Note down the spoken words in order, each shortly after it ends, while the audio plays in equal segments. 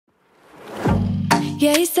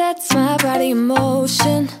Yeah, he sets my body in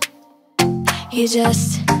motion. He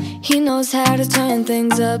knows how to turn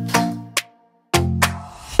things up.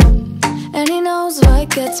 And he knows what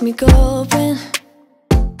gets me going.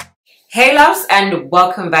 Hey loves, and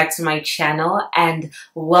welcome back to my channel, and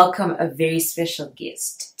welcome a very special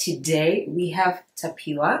guest. Today we have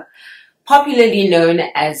Tapiwa, popularly known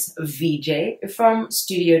as VJ from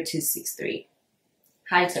Studio 263.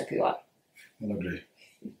 Hi Tapiwa. Hello, Drey.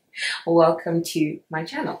 Welcome to my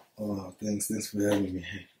channel. Oh, thanks for having me.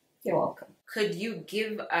 You're welcome. Could you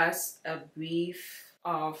give us a brief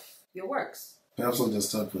of your works? Perhaps I'll just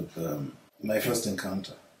start with my first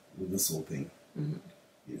encounter with this whole thing. Mm-hmm.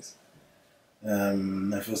 Yes.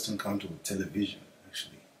 My first encounter with television,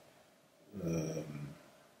 actually.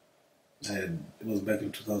 It was back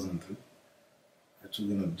in 2003. I took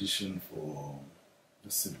an audition for the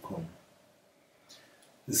sitcom.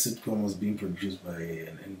 This sitcom was being produced by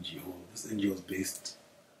an NGO. This NGO was based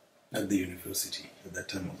at the university. At that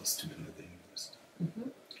time, I was a student at the university. Mm-hmm.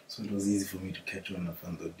 So it was easy for me to catch on. I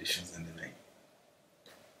found the auditions, and then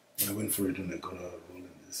I went for it, and I got a role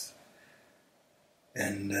in this.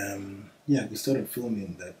 And yeah, we started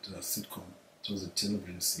filming that sitcom. It was a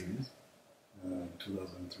television series in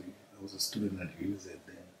 2003. I was a student at UZ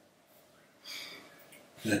then.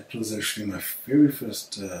 That was actually my very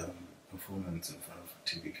first performance in front of a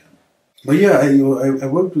TV camera. But yeah, I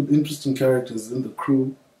worked with interesting characters in the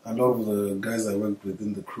crew. A lot of the guys I worked with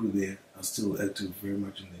in the crew there are still active very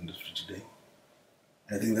much in the industry today.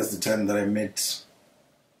 I think that's the time that I met.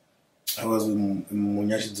 I was with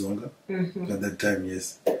Munyashi Dzonga at that time,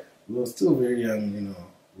 yes. We were still very young, you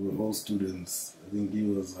know. We were all students. I think he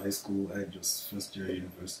was high school, I just first year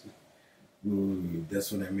university.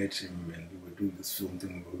 That's when I met him, and we were doing this film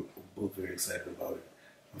thing. We were both very excited about it.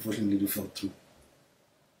 Unfortunately, it fell through.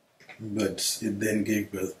 But it then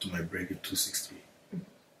gave birth to my break at 263.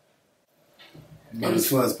 But as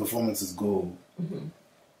far as performances go,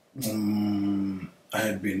 I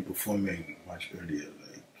had been performing much earlier,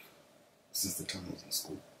 like since the time I was in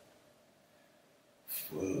school,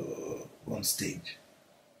 on stage.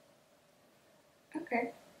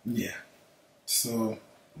 Okay. Yeah. So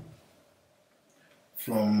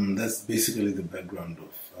that's basically the background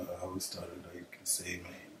of how it started. I can say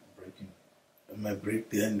my break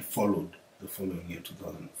then followed the following year,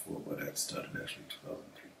 2004, but I started actually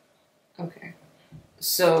 2003. Okay.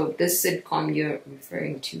 So this sitcom you're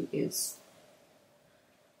referring to is?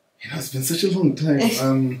 You know, it's been such a long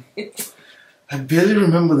time. I barely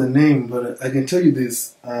remember the name, but I can tell you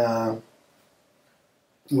this.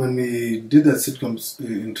 When we did that sitcom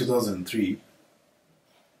in 2003,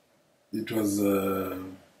 it was the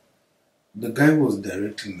guy who was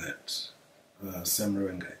directing that, Sam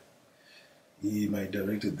Rengai. He might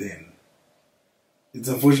direct it then. It's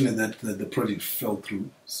unfortunate that the project fell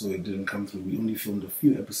through, so it didn't come through. We only filmed a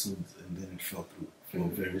few episodes and then it fell through for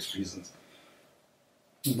various reasons.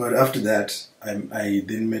 But after that, I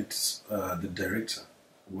then met the director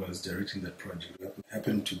who was directing that project. He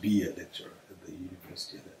happened to be a lecturer at the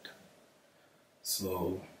university at that time.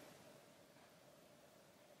 So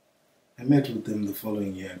I met with him the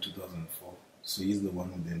following year in 2004. So he's the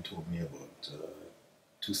one who then told me about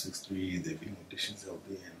 263, there being auditions out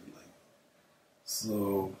there, and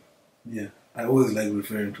so yeah, I always like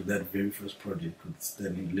referring to that very first project because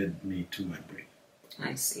that led me to my break.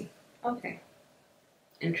 I see. Okay.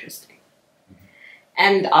 Interesting.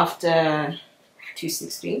 And after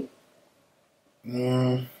 263?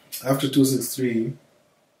 After 263,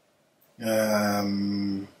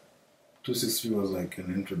 263 was like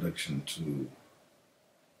an introduction to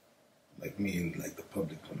like me in like the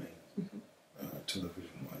public domain,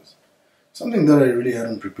 television-wise. Something that I really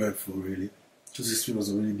hadn't prepared for, really. 263 was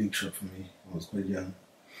a really big shot for me. I was quite young.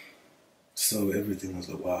 So everything was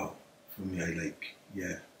a wow for me. I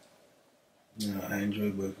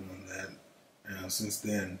enjoyed working on that. Since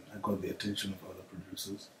then, I got the attention of other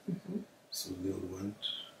producers. So they all went.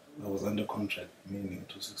 I was under contract mainly in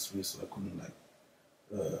 263, so I couldn't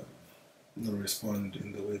respond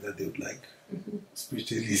in the way that they would like.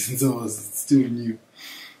 Especially since I was still new.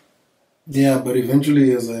 Yeah, but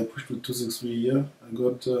eventually, as I pushed with 263, I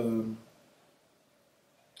got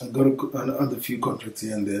another few contracts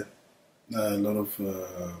here and there. A lot of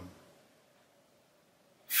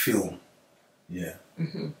film. Yeah.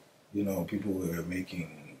 You know, people were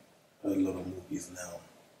making a lot of movies now.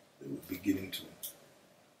 They were beginning to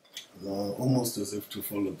almost as if to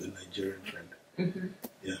follow the Nigerian trend.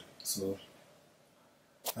 Yeah. So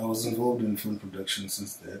I was involved in film production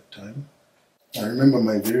since that time. I remember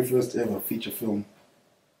my very first ever feature film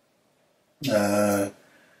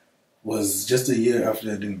was just a year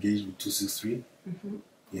after I'd engaged with 263. Mm-hmm.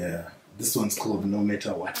 Yeah, this one's called No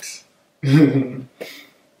Matter What.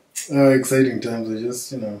 Exciting times. I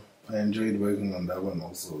just, I enjoyed working on that one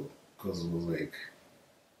also because it was like,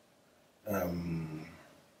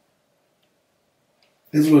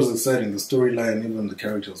 this was exciting. The storyline, even the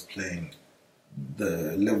characters playing,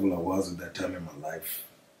 the level I was at that time in my life,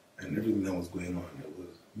 and everything that was going on, it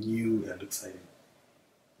was new and exciting.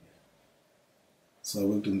 So I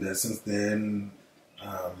worked on that since then.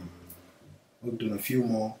 Worked on a few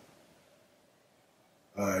more.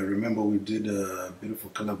 I remember we did a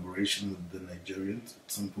beautiful collaboration with the Nigerians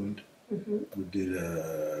at some point. Mm-hmm. We did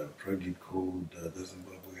a project called The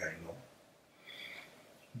Zimbabwe I Know.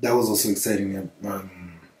 That was also exciting.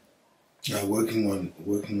 Working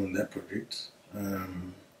on that project.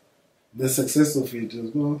 The success of it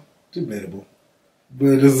is, well, debatable.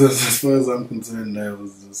 But as far as I'm concerned, I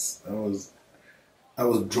was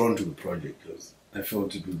drawn to the project because I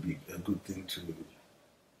felt it would be a good thing to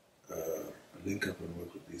link up and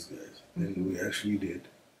work with these guys. And we actually did.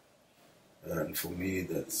 And for me,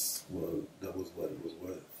 that was what it was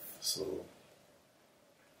worth. So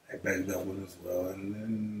I bagged that one as well. And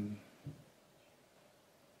then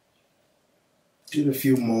did a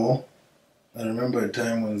few more. I remember a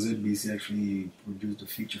time when ZBC actually produced a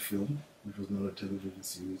feature film, which was not a television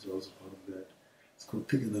series. I was a part of that. It's called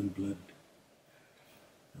Thicker Than Blood.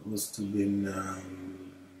 It was to be in, I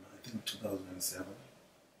think, 2007.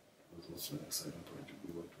 It was also an exciting project.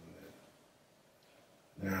 We worked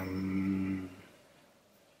on that.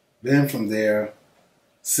 Then from there,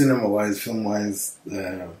 cinema-wise, film-wise,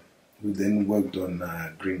 we then worked on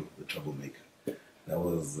Gringo, the Troublemaker. That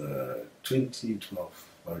was 2012,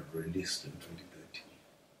 but released in 2013.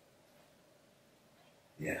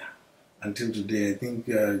 Yeah. Until today, I think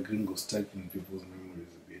Gringo stuck in people's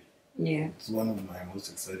memories a bit. Yeah. It's one of my most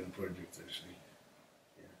exciting projects, actually.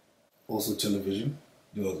 Yeah. Also television.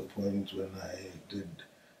 There was a point when I did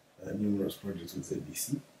numerous projects with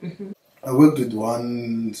ABC. Mm-hmm. I worked with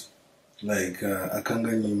ones like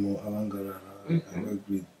Akanga Nimo, Awangarara. Mm-hmm. I worked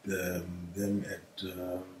with them at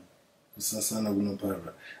Kusasana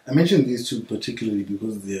Gunopara. I mentioned these two particularly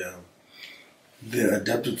because they're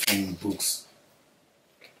adapted from books.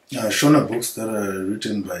 Shona books that are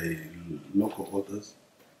written by local authors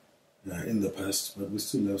in the past, but we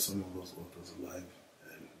still have some of those authors alive.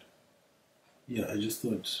 And yeah, I just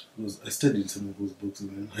thought, because I studied some of those books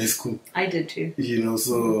in high school. I did too.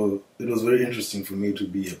 So it was very interesting for me to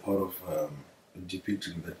be a part of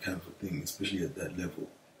depicting that kind of a thing, especially at that level,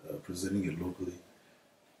 presenting it locally.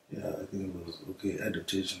 Yeah, I think it was okay.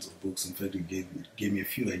 Adaptations of books, in fact, it gave me a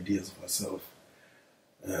few ideas of myself.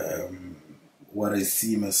 What I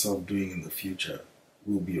see myself doing in the future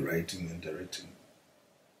will be writing and directing.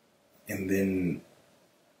 And then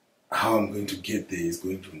how I'm going to get there is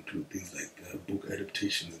going to include things like book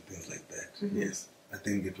adaptations and things like that. Mm-hmm. Yes, I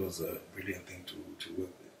think it was a brilliant thing to work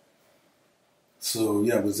with. So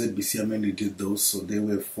yeah, with ZBC I mainly did those, so they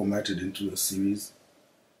were formatted into a series.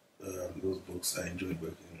 Those books, I enjoyed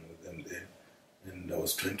working with them there, and I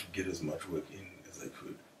was trying to get as much work in as I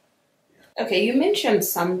could. Yeah. Okay, you mentioned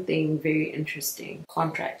something very interesting,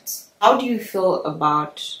 contracts. How do you feel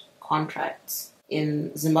about contracts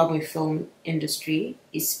in Zimbabwe film industry,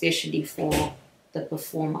 especially for the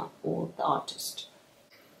performer or the artist?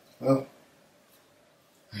 Well,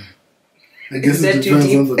 I guess it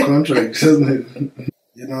depends on the contract, doesn't it?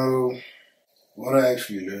 You know, what I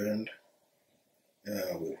actually learned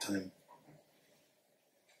with time,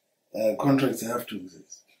 contracts have to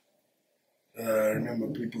exist. Remember,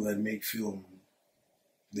 people that make film,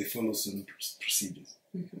 they follow certain procedures.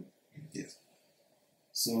 Mm-hmm. Yes.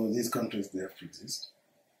 So these contracts, they have to exist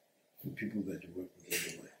for people that you work with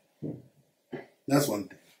everywhere. That's one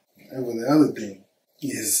thing. However, the other thing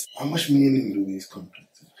is, how much meaning do these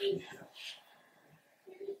contracts actually have?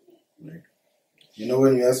 Like,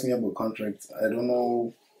 when you ask me about contracts, I don't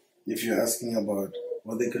know if you're asking about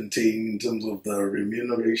what they contain in terms of the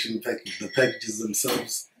remuneration package, the packages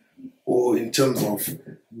themselves, or in terms of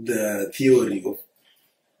the theory of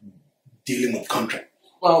dealing with contracts.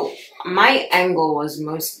 Well, my angle was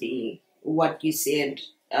mostly what you said.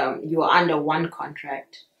 You were under one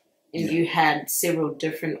contract and you had several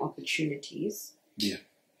different opportunities. Yeah.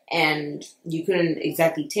 And you couldn't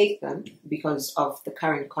exactly take them because of the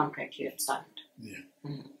current contract you had signed. Yeah.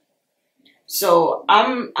 Mm-hmm. So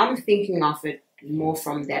I'm thinking of it more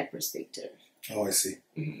from that perspective. Oh, I see.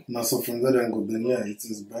 Mm-hmm. Now, so from that angle, then it's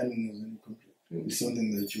as binding as any contract. Mm-hmm. It's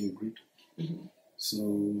something that you agreed to. Mm-hmm.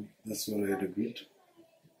 So that's what I had agreed to.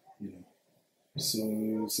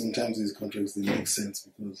 So sometimes these contracts, they make sense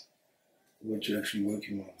because what you're actually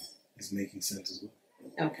working on is making sense as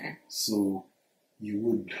well. Okay. So you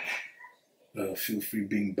would feel free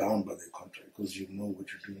being bound by the contract because you know what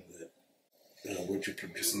you're doing there, what you're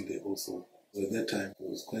producing there also. So at that time, it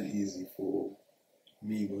was quite easy for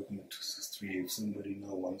me working at 263. If somebody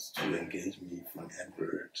now wants to engage me for an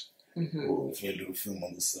advert or for a little film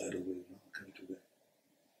on the side of it, I can do that.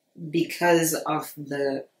 Because of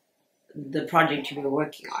the project you were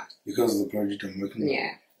working on. Because of the project I'm working on.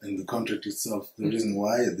 Yeah. And the contract itself, the reason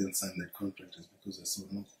why I didn't sign that contract is because I saw,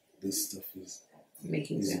 no, this stuff is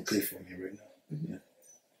okay for me right now. Yeah.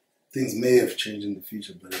 Things may have changed in the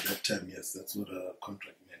future, but at that time, yes, that's what a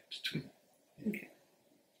contract meant to me. Yeah. Okay.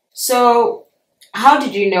 So, how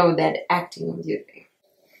did you know that acting was your thing?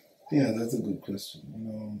 Yeah, that's a good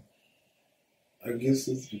question. I guess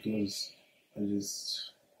it's because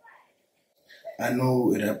I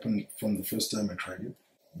know it happened from the first time I tried it.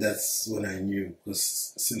 That's when I knew,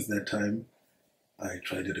 because since that time, I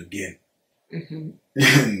tried it again. And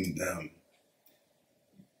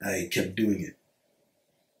I kept doing it.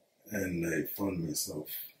 And I found myself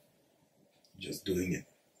just doing it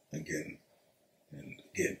again and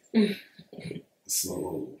again.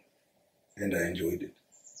 So, and I enjoyed it,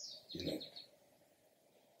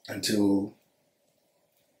 until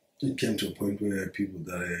it came to a point where people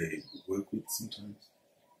that I work with sometimes,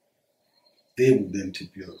 they would then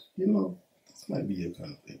tip you off, this might be your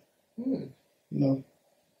kind of thing.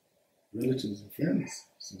 Relatives and friends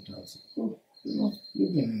sometimes,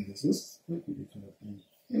 you've been in this might be your kind of thing.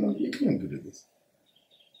 You're good at this.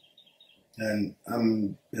 And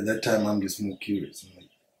at that time, I'm just more curious. I'm like,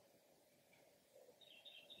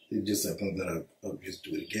 it just happened that I'll just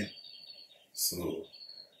do it again. So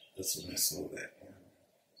that's when I saw that.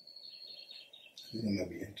 I think I might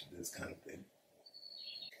be into this kind of thing.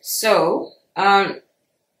 So,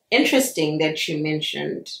 interesting that you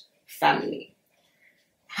mentioned family.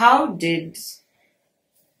 How did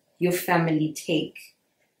your family take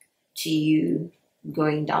to you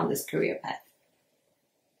going down this career path?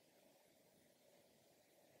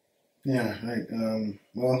 Yeah, right.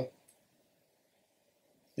 Well,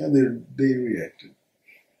 yeah, they reacted,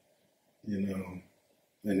 And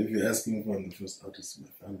if you're asking if I'm the first artist in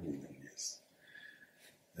my family, then yes,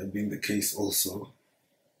 that being the case also.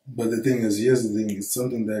 But the thing is, here's the thing: it's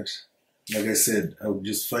something that, like I said, I would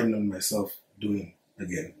just find on myself doing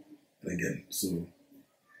again and again. So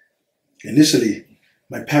initially,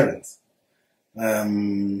 my parents,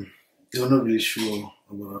 they were not really sure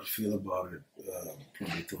about how to feel about it.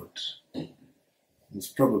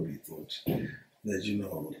 Probably thought that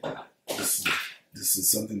this is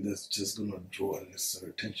something that's just gonna draw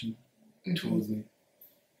unnecessary attention towards me,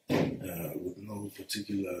 with no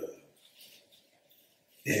particular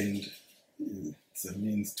end. It's a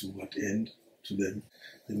means to what end to them.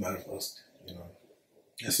 They might have asked.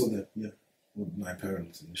 I saw that, with my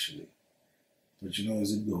parents initially, but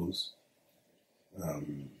as it goes,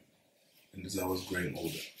 and as I was growing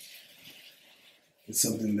older, it's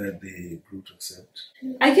something that they grew to accept.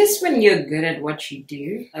 I guess when you're good at what you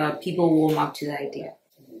do, people warm up to the idea.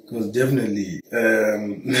 Because definitely,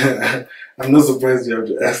 I'm not surprised you have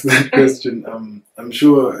to ask that question. I'm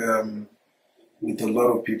sure with a lot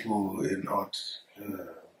of people in art,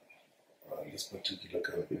 this particular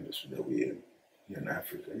kind of industry that we're in here in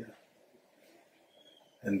Africa,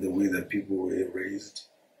 and the way that people were raised,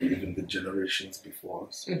 even the generations before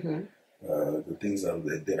us, the things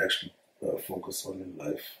that they actually focus on in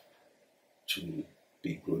life to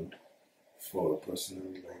be good for a personal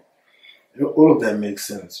life. All of that makes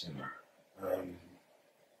sense,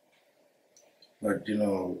 but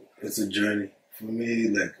it's a journey. For me,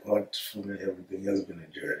 like art, for me, everything has been a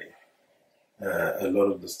journey. A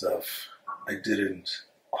lot of the stuff I didn't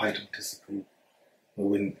quite anticipate, but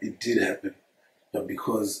when it did happen, but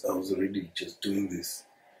because I was already just doing this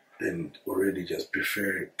and already just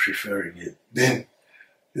preferring it, then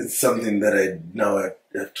it's something that I now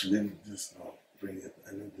have to live with this now. Bring it.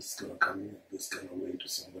 I know this is gonna come in this kind of way to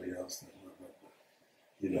somebody else.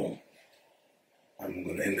 I'm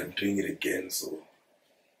gonna end up doing it again. So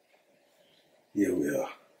here we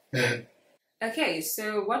are. Okay,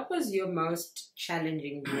 so what was your most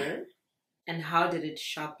challenging role, and how did it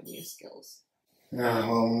sharpen your skills?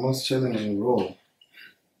 Most challenging role.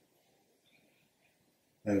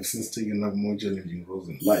 I've since taken up more challenging roles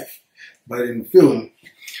in life, but in film,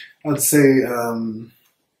 I'd say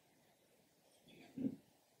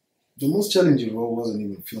the most challenging role wasn't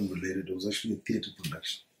even film related. It was actually a theatre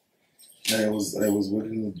production. I was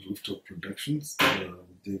working with Rooftop Productions.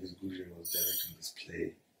 David Gouger was directing this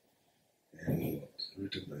play, and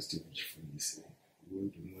written by Stephen Chifundisi. We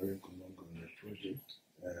worked with Marion Kolongo on that project.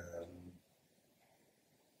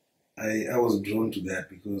 I was drawn to that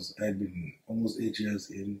because I'd been almost 8 years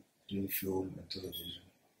in doing film and television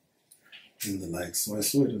and the like. So I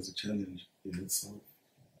saw it as a challenge in itself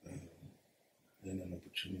and an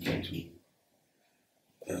opportunity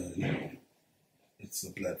to, it's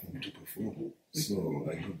a platform to perform. So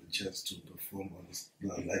I got the chance to perform on this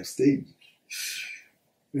live stage.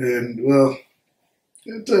 And well,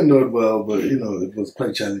 it turned out well, but it was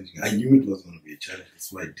quite challenging. I knew it was going to be a challenge,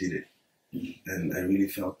 that's why I did it. And I really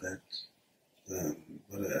felt that.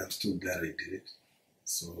 But I'm still glad I did it.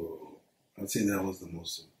 So I'd say that was the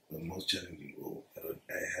most challenging role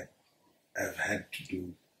that I've had to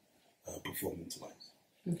do performance-wise.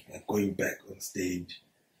 Okay. Like going back on stage.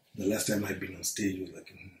 The last time I'd been on stage was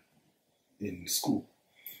like in school.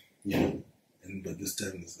 Yeah. But this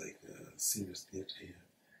time it's like serious theater here.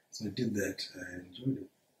 So I did that. I enjoyed it.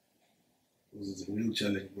 It was a real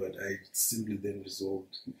challenge, but I simply then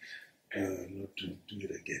resolved not to do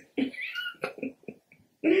it again.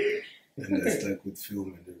 And I stuck with film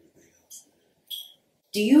and everything else.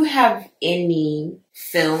 Do you have any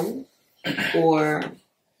film or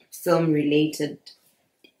film-related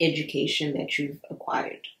education that you've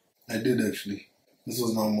acquired? I did actually. This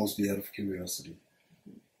was now mostly out of curiosity.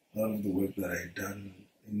 A lot of the work that I had done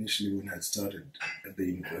initially when I started at the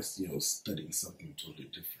university, I was studying something totally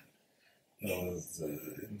different. I was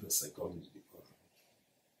in the psychology department.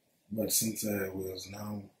 But since I was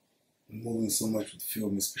now moving so much with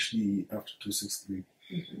film, especially after 263,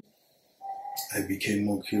 I became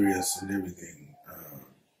more curious and everything.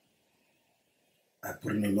 I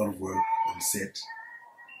put in a lot of work on set,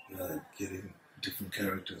 getting different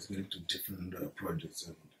characters, getting to different projects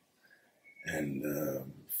and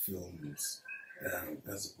films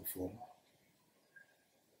as a performer.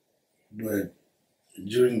 But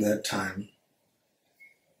during that time,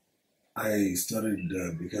 I started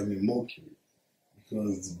becoming more curious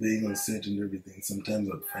because being on set and everything, sometimes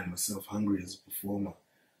I'd find myself hungry as a performer,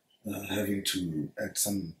 having to act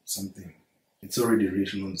something. It's already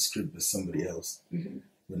written on the script by somebody else.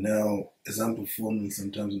 But now, as I'm performing,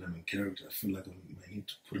 sometimes when I'm in character, I feel like I need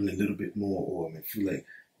to put in a little bit more, or I feel like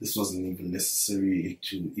this wasn't even necessary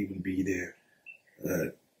to even be there.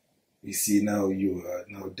 You see, now you are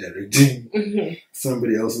now directing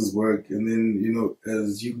somebody else's work, and then,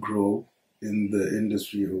 as you grow in the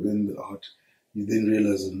industry or in the art, you then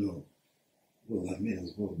realize, oh no, well, I may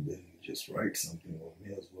as well then just write something, or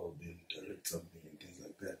may as well then direct something and things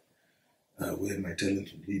like that, where my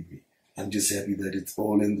talent would lead me. I'm just happy that it's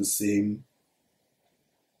all in the same.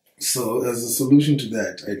 So as a solution to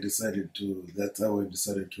that, that's how I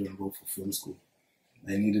decided to enroll for film school.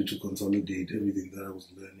 I needed to consolidate everything that I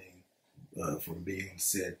was learning from being on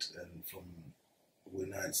set and from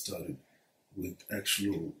when I had started with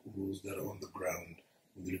actual rules that are on the ground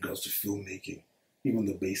with regards to filmmaking, even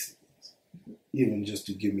the basic ones, even just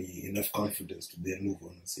to give me enough confidence to then move on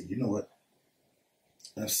and say, you know what,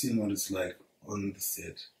 I've seen what it's like on the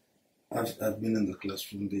set. I've been in the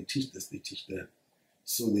classroom, they teach this, they teach that.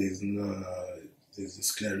 So there's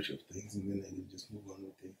this clarity of things, and then I can just move on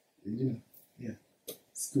with it. And,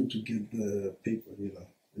 it's good to get the paper, It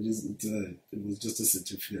was just a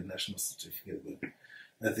certificate, a national certificate,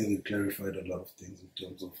 but I think it clarified a lot of things in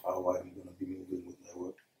terms of how I'm going to be moving with my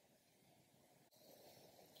work.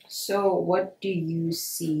 So what do you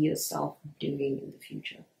see yourself doing in the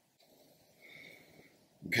future?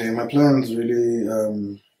 Okay, my plans really,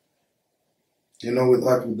 with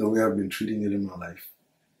art, with the way I've been treating it in my life,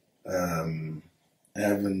 I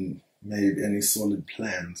haven't made any solid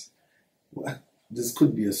plans. Well, this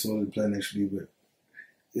could be a solid plan actually, but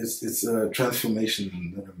it's a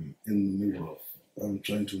transformation that I'm in the middle of. I'm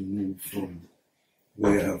trying to move from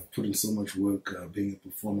where I've put in so much work being a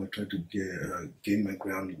performer, trying to gain my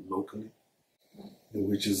ground locally,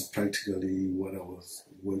 which is practically what I was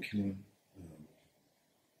working on.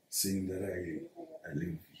 Seeing that I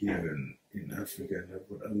live here in Africa and I've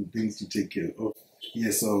got other things to take care of.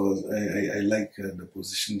 Yeah, so I like the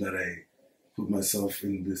position that I put myself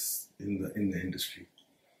in the industry.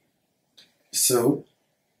 So,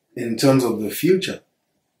 in terms of the future,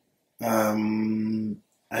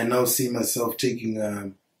 I now see myself taking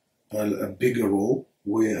a bigger role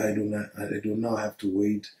where I do not have to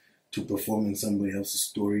wait to perform in somebody else's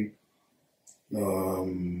story,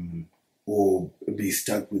 or be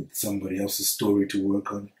stuck with somebody else's story to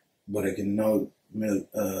work on, but I can now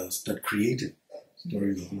start creating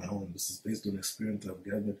stories of my own. This is based on experience I've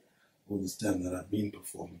gathered all this time that I've been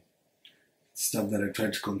performing. Stuff that I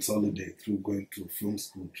tried to consolidate through going to film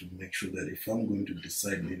school to make sure that if I'm going to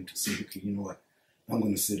decide then to say, okay, you know what, I'm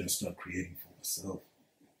going to sit and start creating for myself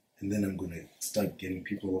and then I'm going to start getting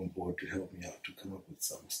people on board to help me out to come up with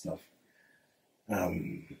some stuff.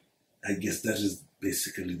 I guess that is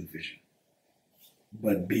basically the vision.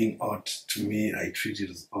 But being art, to me, I treat it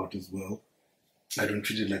as art as well. I don't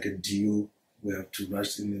treat it like a deal where I have to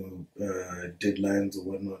rush in deadlines or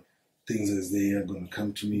whatnot. Things as they are going to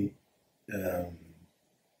come to me,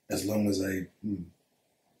 as long as I'm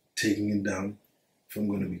taking it down. If I'm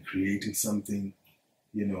going to be creating something,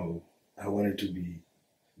 you know, I want it to be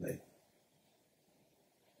like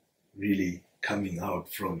really coming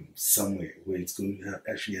out from somewhere where it's going to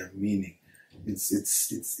actually have meaning.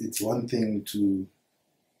 It's one thing to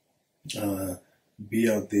be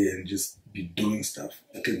out there and just be doing stuff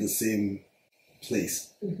like at the same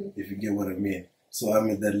place, if you get what I mean. So I'm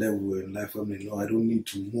at that level in life where I'm like, no, I don't need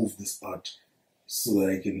to move this art so that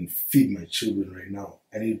I can feed my children right now.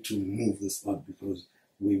 I need to move this art because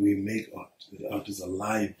we make art. The art is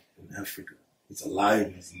alive in Africa. It's alive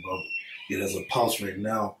in Zimbabwe. It has a pulse right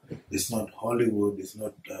now. It's not Hollywood, it's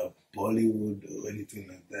not Bollywood or anything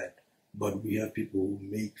like that. But we have people who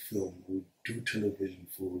make film, who do television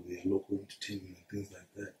for their local entertainment and things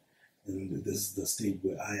like that. And this is the stage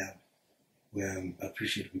where I am, where I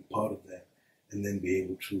appreciate to be part of that, and then be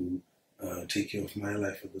able to take care of my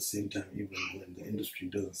life at the same time, even when the industry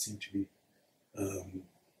doesn't seem to be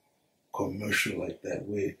commercial like that,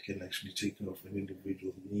 where it can actually take care of an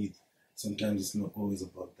individual's needs. Sometimes it's not always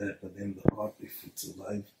about that, but then the art, if it's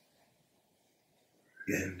alive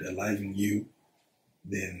and alive in you,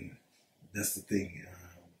 then that's the thing.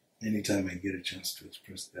 Anytime I get a chance to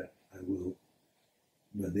express that, I will.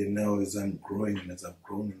 But then now as I'm growing and as I've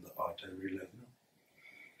grown in the art, I realize,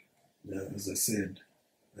 no, that, as I said,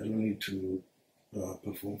 I don't need to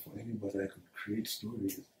perform for anybody. I could create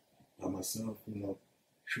stories by myself, you know,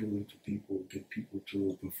 show them to people, get people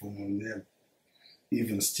to perform on them.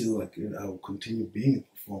 Even still, like, I'll continue being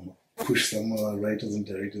a performer, push some writers and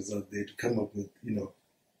directors out there to come up with, you know,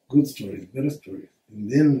 good stories, better stories. And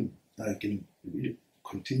then I can really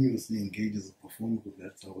continuously engage as a performer because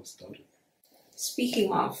that's how it started.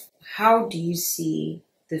 Speaking of, how do you see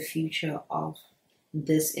the future of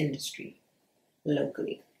this industry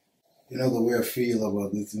locally? You know, the way I feel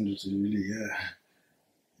about this industry, really, yeah.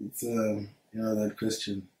 It's, you know, that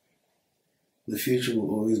question. The future will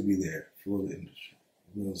always be there for the industry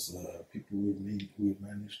because people we've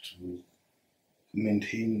managed to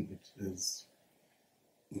maintain it as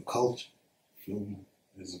a culture, film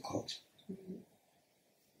as a culture.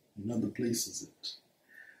 In other places,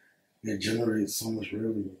 it generates so much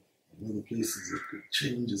revenue. In other places, it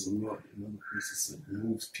changes a lot. In other places, it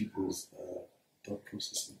moves people's thought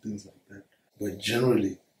process and things like that. But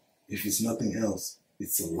generally, if it's nothing else,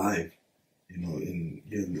 it's alive. You know,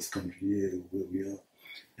 here in this country, here where we are,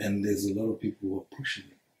 and there's a lot of people who are pushing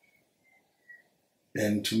it.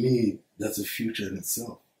 And to me, that's a future in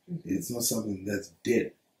itself. It's not something that's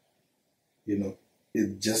dead. You know,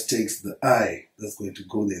 it just takes the eye that's going to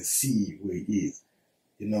go there and see where it is.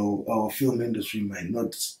 You know, our film industry might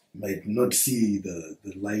not see the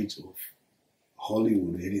light of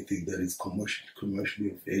Hollywood or anything that is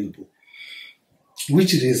commercially available,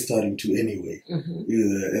 which it is starting to anyway.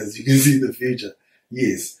 As you can see in the future,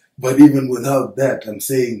 yes. But even without that, I'm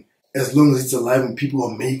saying as long as it's alive and people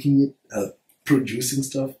are making it, producing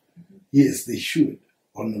stuff, yes, they should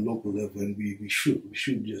on the local level, and we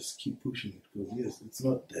should just keep pushing it because yes, it's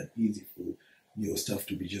not that easy for your stuff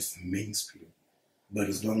to be just mainstream. But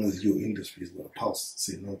as long as your industry has got a pulse,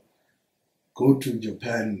 say no, go to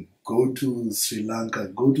Japan, go to Sri Lanka,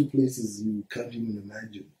 go to places you can't even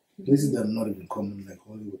imagine, places that are not even common like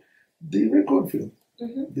Hollywood. They record film.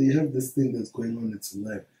 They have this thing that's going on, it's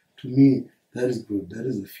alive. To me, that is good. That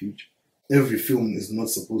is the future. Every film is not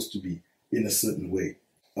supposed to be in a certain way.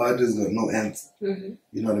 Art has got no answer. You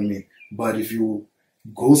know what I mean? But if you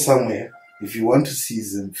go somewhere, if you want to see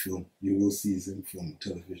Zim film, you will see Zim film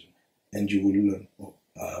television. And you will learn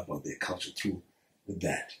about their culture through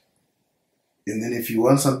that. And then if you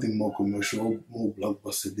want something more commercial, more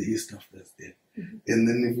blockbuster, there is stuff that's there. And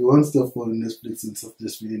then if you want stuff for Netflix and stuff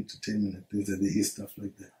just for entertainment and things, there is stuff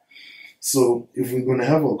like that. So if we're going to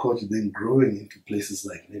have our culture then growing into places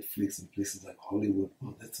like Netflix and places like Hollywood,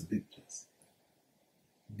 oh, that's a big place.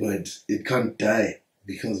 But it can't die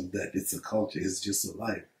because of that. It's a culture. It's just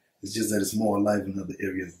alive. It's just that it's more alive in other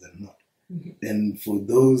areas than not. And for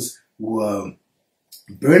those who are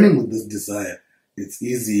burning with this desire, it's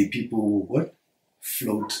easy. People will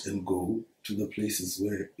float and go to the places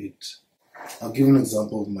where it... I'll give an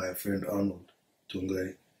example of my friend Arnold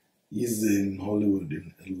Tongai. He's in Hollywood,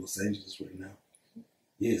 in Los Angeles right now.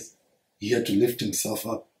 Yes, he had to lift himself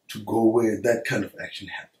up to go where that kind of action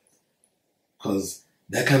happens. Because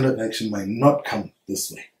that kind of action might not come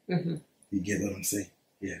this way. Mm-hmm. You get what I'm saying?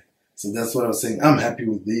 Yeah. So that's what I was saying. I'm happy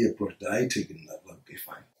with the approach that I take in that. Okay,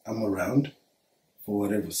 fine. I'm around for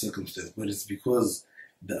whatever circumstance, but it's because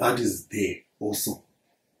the art is there also.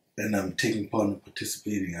 And I'm taking part in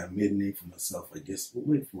participating. I made a name for myself, I guess. We'll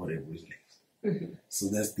wait for whatever is next. Mm-hmm. So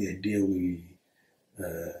that's the idea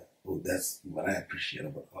that's what I appreciate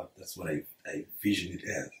about art. That's what I vision it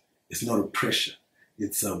as. It's not a pressure.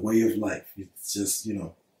 It's a way of life. It's just,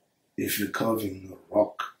 if you're carving a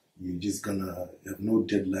rock, you're just gonna have no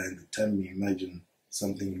deadline. The time you imagine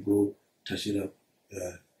something, you go touch it up,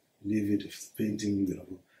 leave it. If it's painting, you're gonna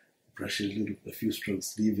go brush it a few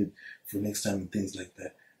strokes, leave it for next time and things like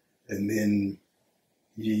that. And then,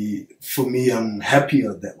 for me, I'm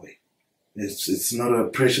happier that way. It's not a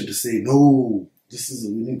pressure to say, no, we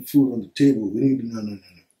need food on the table. No.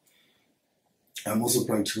 I'm also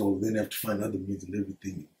practical. Then you have to find other means and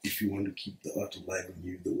everything if you want to keep the art alive in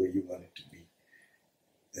you the way you want it to be.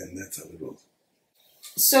 And that's how it goes.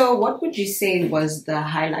 So what would you say was the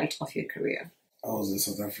highlight of your career? I was in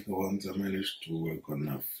South Africa once. I managed to work on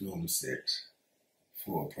a film set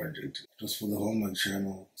for a project. It was for the Hallmark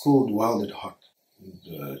channel called Wild at Heart,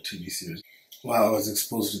 the TV series. Well, I was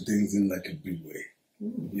exposed to things in like a big way,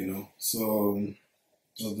 So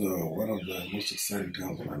it was one of the most exciting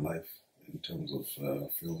times of my life in terms of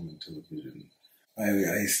film and television.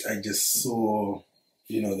 I just saw,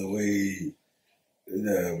 the way,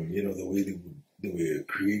 the way they were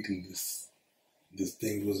creating this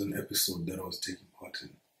thing. Was an episode that I was taking part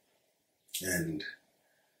in, and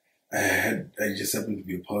I just happened to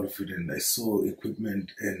be a part of it, and I saw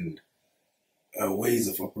equipment and ways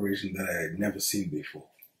of operation that I had never seen before.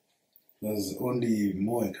 It was only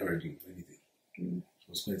more encouraging than anything. It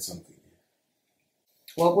was quite something.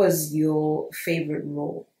 What was your favorite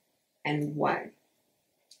role and why?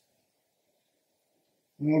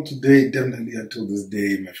 Well, today, definitely until this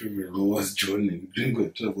day, my favorite role was John in Drink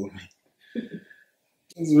with Trouble Me.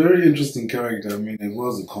 It's a very interesting character. I mean, it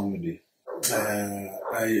was a comedy.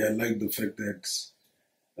 I like the fact that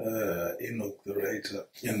Enoch, the writer,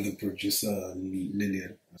 and the producer,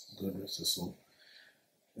 Lillian, God rest her soul,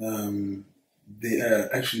 they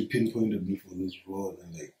actually pinpointed me for this role.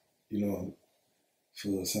 And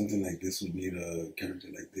for something like this, we need a character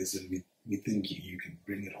like this, and we think you can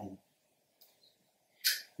bring it home.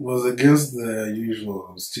 It was against the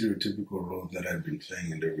usual stereotypical role that I've been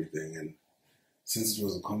playing and everything, and since it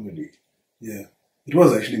was a comedy, yeah, it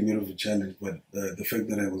was actually a bit of a challenge, but the fact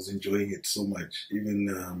that I was enjoying it so much,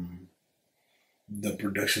 even the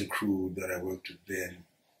production crew that I worked with then,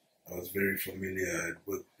 I was very familiar. I'd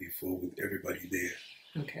worked before with everybody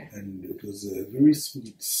there. Okay. And it was a very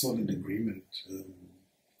sweet, solid agreement,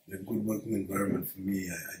 a good working environment for me.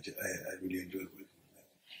 I really enjoyed working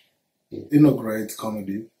with that. Enoch writes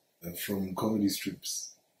comedy from comedy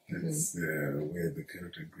strips. That's where the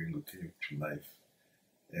character Gringo came to life.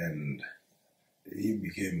 And he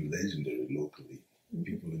became legendary locally.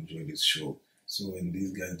 People enjoyed his show. So when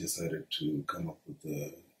these guys decided to come up with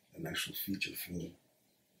an actual feature film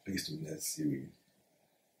based on that series,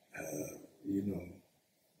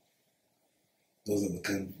 those are the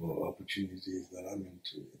kind of opportunities that I'm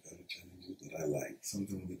into, the kind of challenges that I like.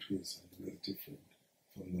 Something between, something that's different.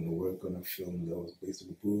 If I'm going to work on a film that was based on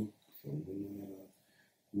a book, if I'm going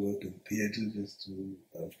to work in theater just to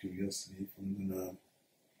have curiosity, if I'm going to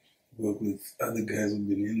work with other guys who've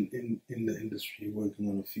been in the industry working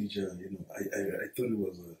on a feature, I thought it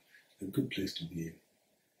was a good place to be in.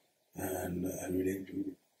 And I really enjoyed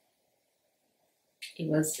it.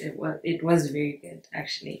 It was very good,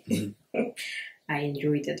 actually. I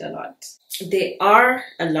enjoyed it a lot. There are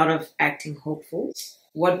a lot of acting hopefuls.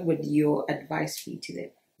 What would your advice be to them?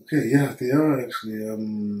 Okay, yeah, there are actually a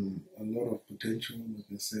lot of potential, like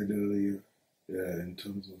I said earlier, in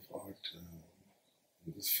terms of art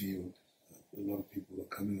in this field. A lot of people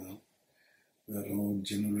are coming out. That whole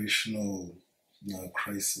generational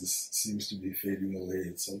crisis seems to be fading away.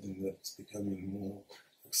 It's something that's becoming more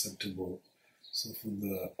acceptable. So for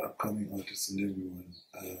the upcoming artists and everyone,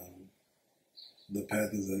 the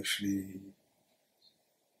path is actually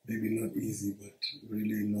maybe not easy, but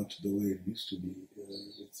really not the way it used to be.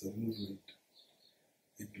 It's a movement.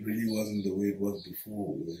 It really wasn't the way it was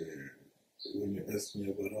before, where when you ask me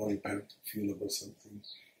about how your parents feel about something.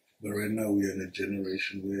 But right now we are in a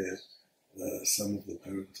generation where some of the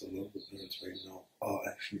parents, a lot of the parents right now are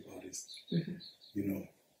actually artists,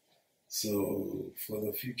 So for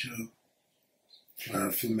the future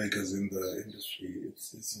filmmakers in the industry,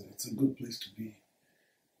 it's a good place to be.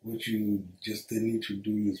 What you just then need to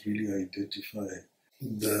do is really identify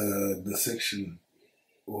the section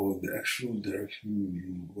or the actual direction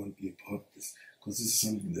you want to be a part of this, because this is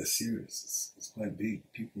something that's serious. It's quite big.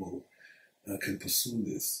 People can pursue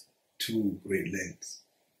this to great lengths,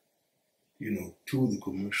 to the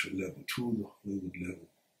commercial level, to the Hollywood level,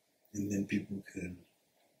 and then people can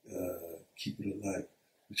keep it alive,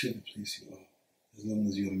 whichever place you are. As long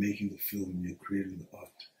as you're making the film, you're creating the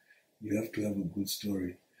art, you have to have a good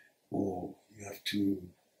story, or you have to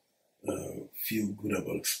feel good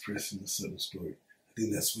about expressing a certain story. I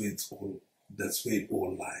think that's where it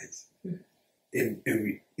all lies.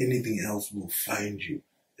 Anything else will find you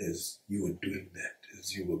as you are doing that,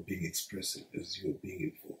 as you are being expressive, as you are being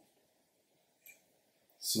involved.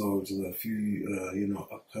 So to a few,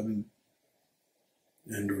 upcoming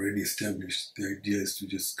and already established, the idea is to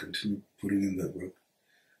just continue putting in that work.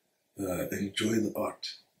 Enjoy the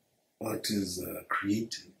art. Art is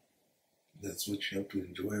creating. That's what you have to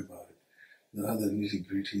enjoy about it. The other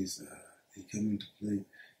nitty-gritties, they come into play.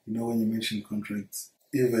 When you mention contracts,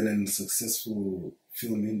 even in successful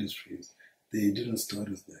film industries, they didn't start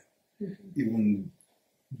as that. Even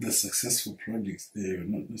the successful projects, they're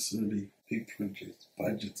not necessarily big projects,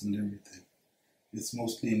 budgets and everything. It's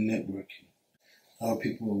mostly networking. How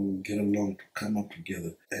people get along to come up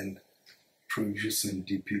together and produce and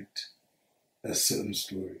depict a certain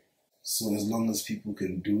story. So as long as people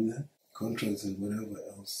can do that, contracts and whatever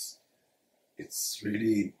else, it's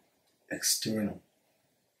really external.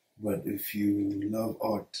 But if you love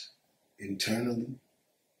art internally,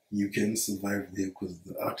 you can survive there because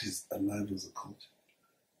the art is alive as a culture.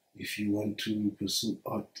 If you want to pursue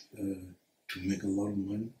art to make a lot of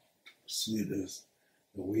money, to pursue it as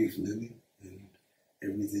a way of living and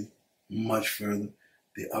everything much further,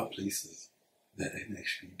 there are places that can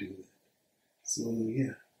actually do that. So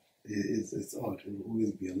yeah, it's art. It will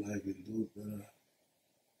always be alive, and those that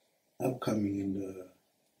are upcoming and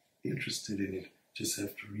interested in it just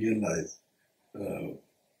have to realize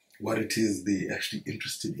what it is they're actually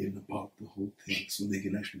interested in about the whole thing, so they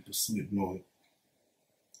can actually pursue it knowing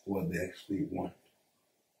what they actually want.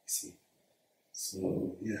 You see?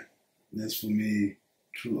 So yeah, that's for me.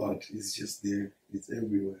 True art is just there. It's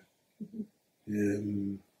everywhere.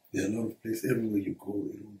 There are a lot of places. Everywhere you go,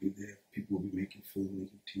 it will be there. People will be making film,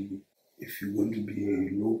 making TV. If you're going to be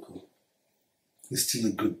local, it's still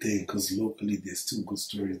a good thing, because locally there's still good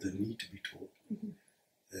stories that need to be told,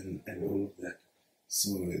 and all of that. So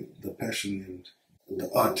the passion and the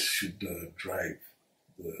art should drive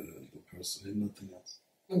the person and nothing else.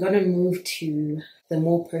 I'm going to move to the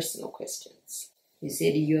more personal questions. You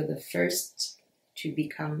said you're the first to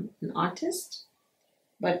become an artist,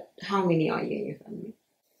 but how many are you in your family?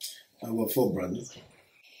 I've got 4 brothers,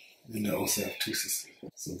 and I also have 2 sisters.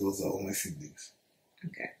 So those are all my siblings.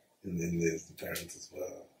 Okay. And then there's the parents as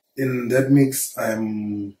well. In that mix,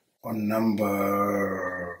 I'm on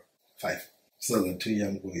number 5. So the 2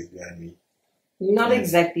 young boys behind me. Not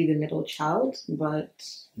exactly the middle child, but...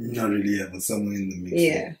 Not really, yeah, but somewhere in the mix.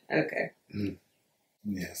 Yeah, okay.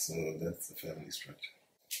 Yeah, so that's the family structure.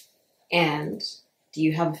 And do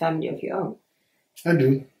you have a family of your own? I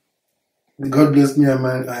do. God bless me,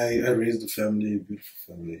 I raised a family, a beautiful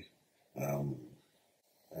family.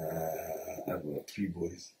 I've got 3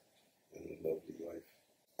 boys and a lovely wife.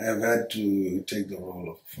 I've had to take the role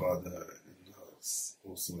of a father in the house,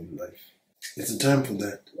 also in life. It's a time for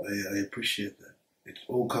that. I appreciate that. It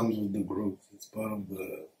all comes with the growth. It's part of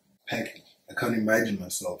the package. I can't imagine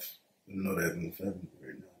myself not having a family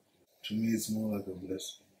right now. To me, it's more like a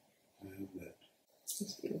blessing. I have that.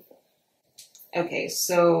 It's beautiful. Okay,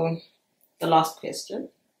 so the last question.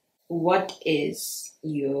 What is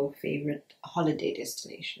your favorite holiday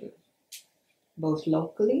destination? Both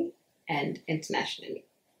locally and internationally,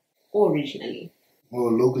 or regionally?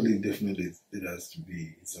 Well, locally, definitely, it has to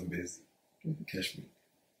be Zambezi, Kashmir.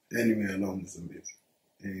 Anywhere along the Zambezi.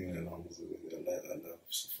 Anywhere along the Zambezi. I love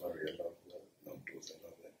safari, I love outdoors, I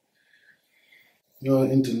love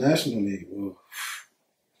that. Internationally,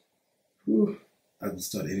 I could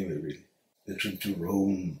start anywhere really. A trip to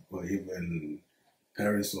Rome, or even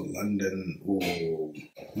Paris or London, or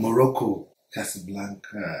Morocco,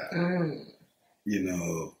 Casablanca,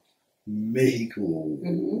 Mexico,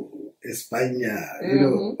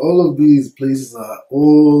 España, all of these places are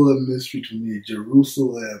all a mystery to me.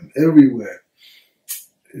 Jerusalem, everywhere.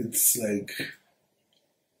 It's like,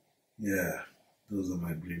 yeah, those are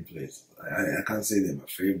my dream places. I can't say they're my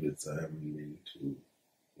favorites. I haven't been to,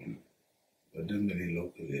 but definitely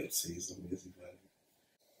locally, I'd say it's amazing value.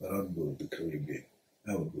 But I would go to the Caribbean.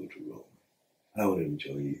 I would go to Rome. I would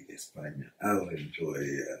enjoy España. I would enjoy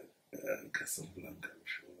Casablanca, I'm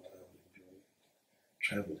sure. I would enjoy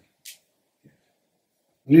traveling.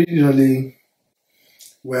 Yeah. Regionally,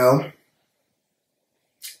 Well,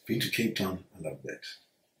 been to Cape Town. I love that.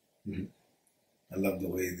 Mhm. I love the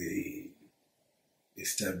way they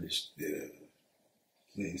established their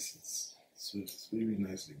place. It's really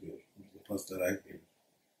nicely built. The parts that I've been,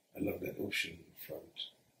 I love that ocean front.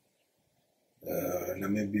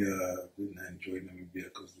 Namibia, when I enjoy Namibia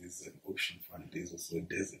because there's an ocean front, there's also a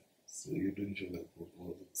desert. So you do enjoy that both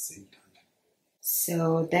worlds at the same time.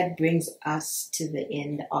 So that brings us to the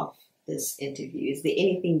end of this interview. Is there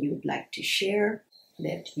anything you would like to share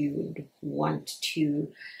that you would want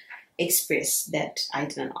to express that I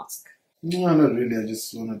didn't ask? No, not really. I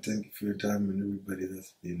just want to thank you for your time and everybody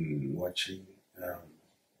that's been watching.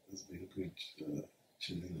 It's been good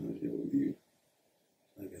chilling out here with you.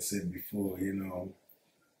 Like I said before,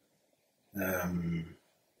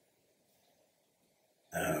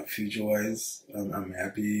 future-wise, I'm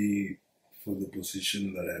happy for the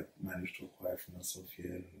position that I've managed to acquire for myself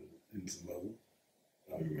here in Zimbabwe.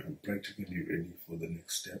 I'm practically ready for the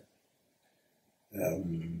next step,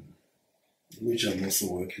 which I'm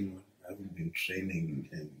also working on. I haven't been training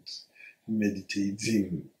and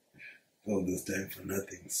meditating all this time for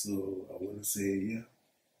nothing. So I want to say, yeah,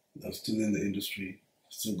 I'm still in the industry,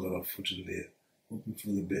 still got a foot in there, hoping for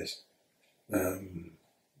the best.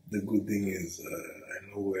 The good thing is I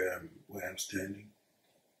know where I'm standing,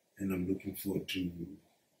 and I'm looking forward to,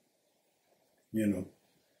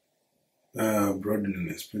 broadening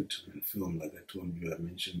my spectrum in film. Like I told you, I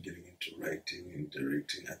mentioned getting into writing and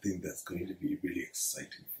directing. I think that's going to be really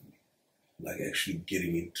exciting for me. Like actually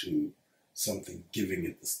getting into something, giving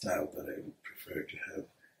it the style that I would prefer to have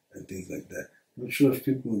and things like that. I'm not sure if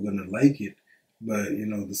people are going to like it, but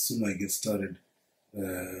the sooner I get started,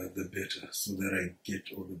 the better, so that I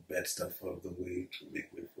get all the bad stuff out of the way to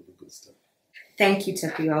make way for the good stuff. Thank you,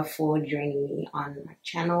 Tapiwa, for joining me on my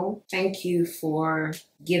channel. Thank you for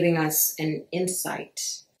giving us an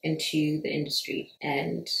insight into the industry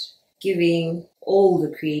and giving all the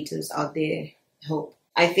creators out there hope.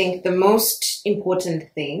 I think the most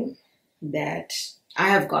important thing that I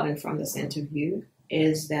have gotten from this interview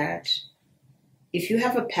is that if you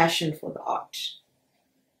have a passion for the art,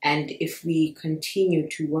 and if we continue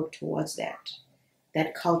to work towards that,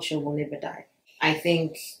 that culture will never die. I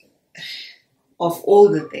think of all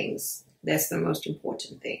the things, that's the most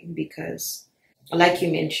important thing, because like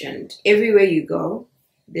you mentioned, everywhere you go,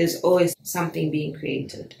 there's always something being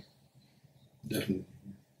created. Definitely.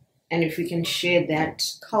 And if we can share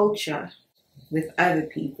that culture with other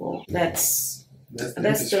people, that's the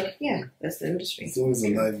industry. It's always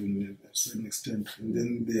alive in a certain extent, and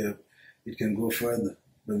then it can go further,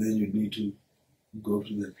 but then you need to go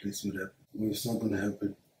to that place where it's not going to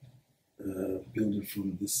happen. Build it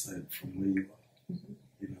from this side, from where you are.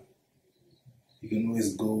 Mm-hmm. You can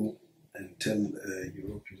always go and tell a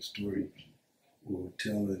European story or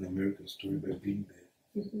tell an American story by being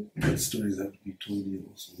there. Mm-hmm. But stories have to be told here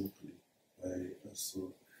also locally by us.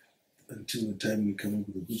 So until the time we come up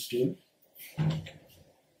with a good story,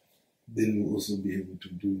 then we'll also be able to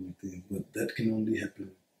do things. But that can only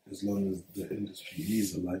happen as long as the industry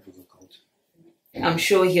is alive as a culture. I'm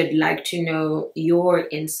sure he'd like to know your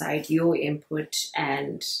insight, your input,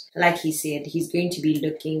 and like he said, he's going to be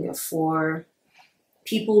looking for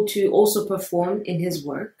people to also perform in his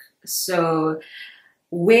work. So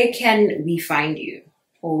where can we find you,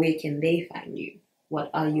 or where can they find you? What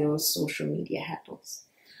are your social media handles?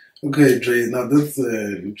 Okay, Drey, now that's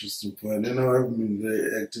an interesting point. I haven't been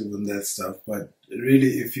very active on that stuff, but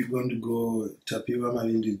really, if you're going to go Tapiwa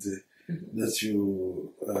Mavindidze, that's your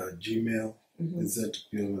Gmail. It's at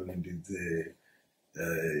Tapiwa Mavindidze.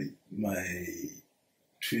 My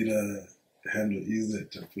Twitter handle is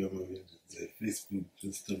at Tapiwa Mavindidze. Facebook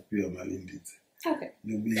is Tapiwa Mavindidze. Okay.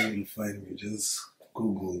 You'll be able to find me. Just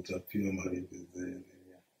Google Tapiwa Mavindidze.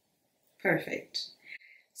 Perfect.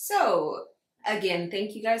 So, again,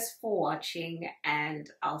 thank you guys for watching, and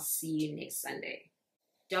I'll see you next Sunday.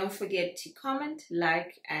 Don't forget to comment,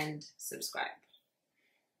 like, and subscribe.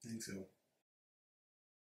 Thanks, all.